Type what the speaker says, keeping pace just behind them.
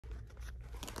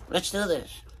Let's do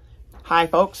this. Hi,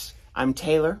 folks. I'm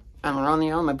Taylor. I'm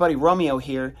Romeo. My buddy Romeo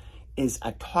here is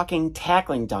a talking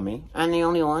tackling dummy. I'm the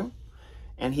only one.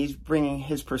 And he's bringing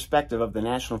his perspective of the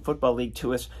National Football League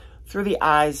to us through the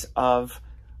eyes of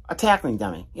a tackling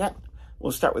dummy. Yep.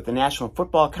 We'll start with the National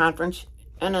Football Conference,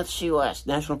 NFC West,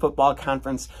 National Football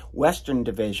Conference Western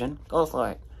Division. Go for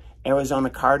it. Arizona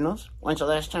Cardinals. When's the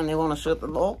last time they won a Super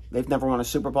Bowl? They've never won a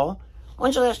Super Bowl.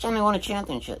 When's the last time they won a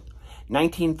championship?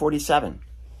 1947.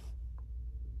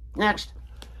 Next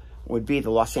would be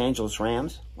the Los Angeles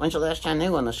Rams. When's the last time they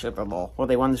won the Super Bowl? Well,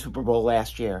 they won the Super Bowl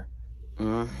last year.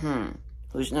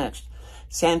 Who's next?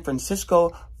 San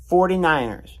Francisco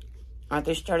 49ers. Aren't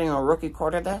they starting a rookie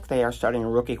quarterback? They are starting a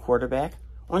rookie quarterback.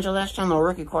 When's the last time a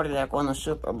rookie quarterback won the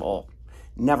Super Bowl?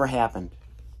 Never happened.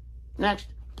 Next.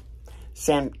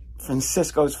 San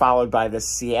Francisco's followed by the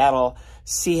Seattle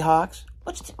Seahawks.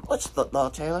 What's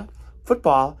football, Taylor?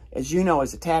 Football, as you know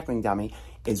as a tackling dummy,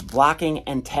 is blocking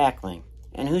and tackling.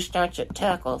 And who starts at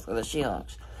tackle for the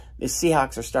Seahawks? The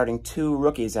Seahawks are starting 2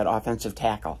 rookies at offensive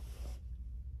tackle.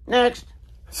 Next.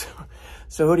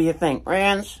 So who do you think?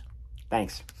 Rams?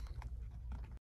 Thanks.